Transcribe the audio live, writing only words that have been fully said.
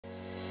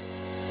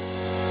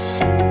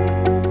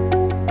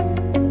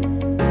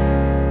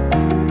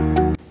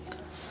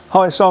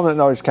Hi, Simon at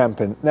Norwich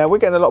Camping. Now we're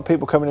getting a lot of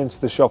people coming into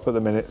the shop at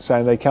the minute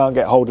saying they can't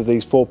get hold of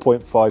these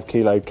 4.5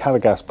 kilo Calor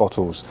Gas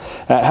bottles.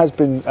 It has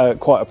been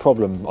quite a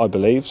problem, I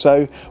believe,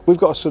 so we've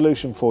got a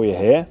solution for you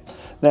here.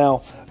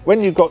 Now,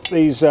 when you've got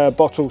these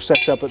bottles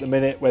set up at the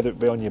minute, whether it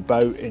be on your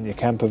boat, in your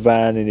camper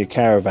van, in your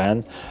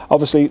caravan,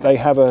 obviously they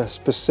have a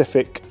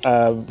specific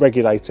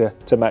regulator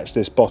to match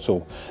this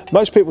bottle.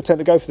 Most people tend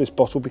to go for this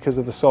bottle because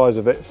of the size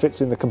of it, it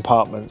fits in the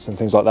compartments and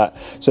things like that.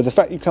 So the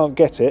fact you can't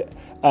get it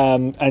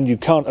and you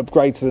can't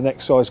upgrade to the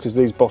next size because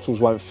these bottles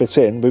won't fit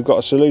in, we've got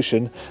a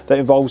solution that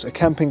involves a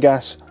camping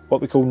gas,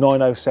 what we call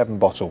 907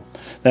 bottle.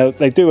 Now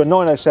they do a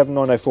 907,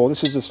 904,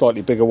 this is a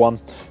slightly bigger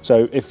one,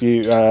 so if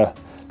you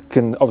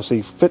can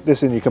obviously fit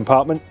this in your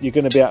compartment, you're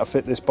going to be able to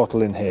fit this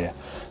bottle in here.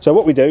 So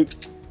what we do,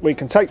 we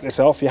can take this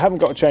off. You haven't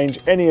got to change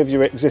any of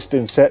your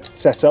existing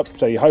setup,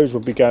 so your hose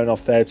will be going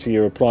off there to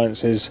your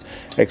appliances,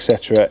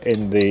 etc.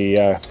 in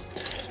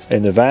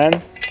the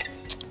van.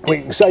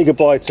 We can say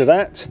goodbye to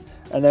that,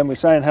 and then we're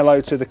saying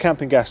hello to the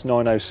camping gas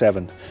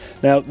 907.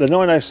 Now the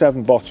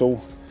 907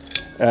 bottle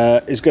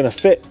is going to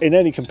fit in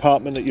any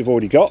compartment that you've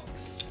already got,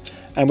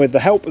 and with the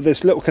help of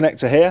this little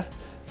connector here,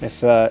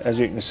 if as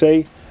you can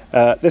see,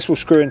 this will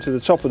screw into the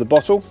top of the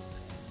bottle.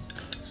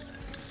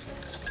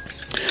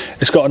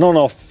 It's got an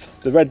on-off.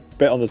 The red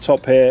bit on the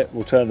top here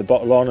will turn the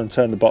bottle on and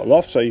turn the bottle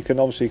off, so you can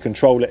obviously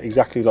control it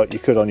exactly like you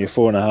could on your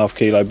 4.5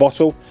 kilo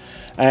bottle.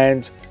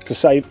 And to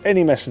save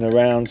any messing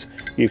around,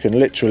 you can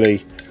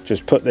literally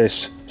just put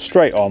this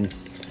straight on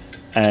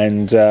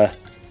and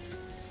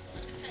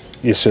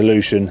your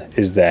solution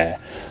is there.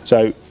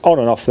 So on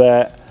and off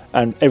there,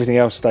 and everything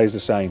else stays the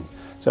same.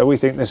 So we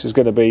think this is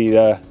going to be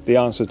the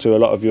answer to a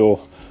lot of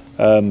your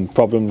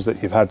problems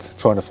that you've had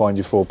trying to find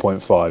your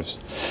 4.5s.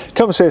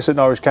 Come and see us at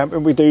Norwich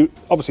Camping. We do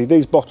obviously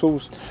these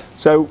bottles,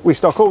 so we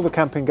stock all the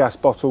camping gas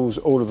bottles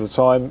all of the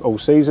time, all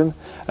season.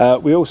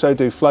 We also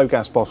do flow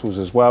gas bottles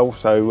as well,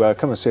 so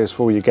come and see us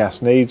for all your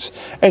gas needs.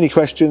 Any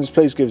questions,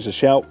 please give us a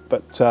shout,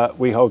 but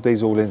we hold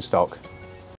these all in stock.